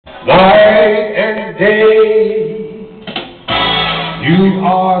Night and day, you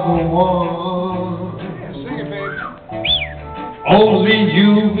are the one. Sing it, baby. Only you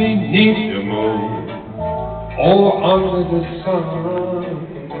beneath the moon or under the sun.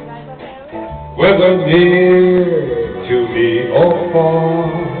 Whether near to me or far,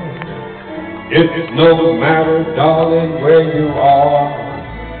 it's no matter, darling, where you are.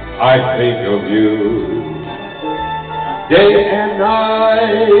 I think of you day and night,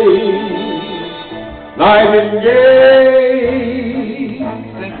 night and day.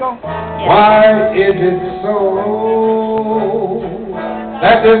 Why is it so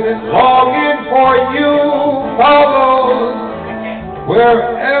that this longing for you follows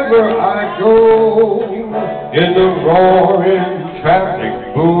wherever I go? In the roaring traffic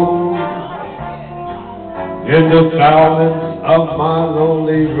boom, in the silence of my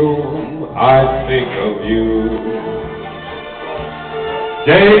lonely room, I think of you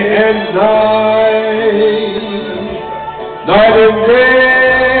day and night, night and day,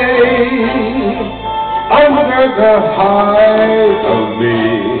 under the height of me.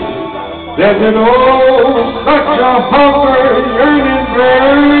 There's an such a hunger yearning,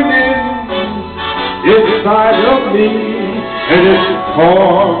 burning inside of me, and its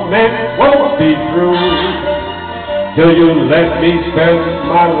torment won't be through till you let me spend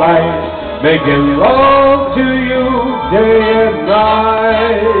my life making love to you day and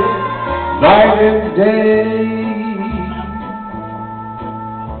night, night and day.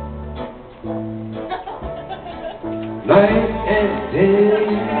 Night and day.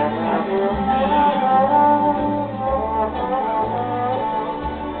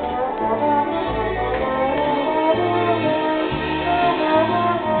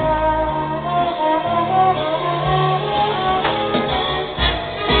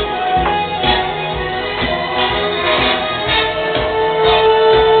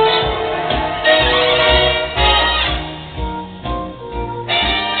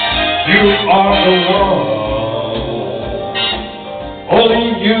 You are the one, only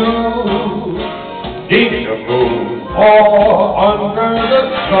you, neath the moon or under the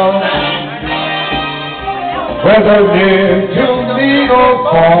sun. Whether near to me or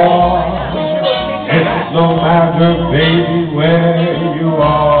far, it's no matter, baby, where you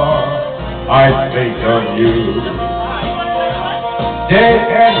are. I think of you day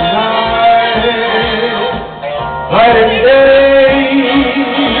and night, night and day.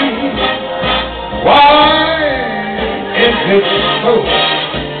 Why is it so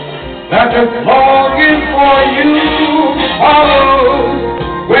that this longing for you follows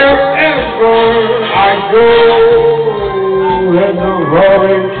wherever I go? In the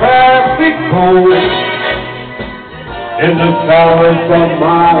roaring traffic boom, in the silence of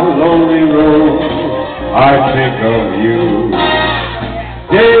my lonely road, I think of you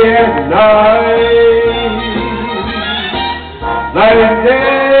day and night, night and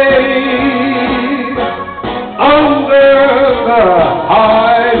day. Under the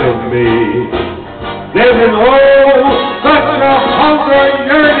height of me, there's an such a hunger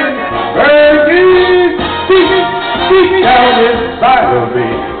yearning, burning deep down inside of me.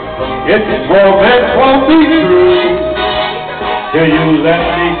 Its torment won't be through till you let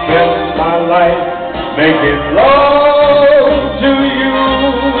me spend my life making love to you.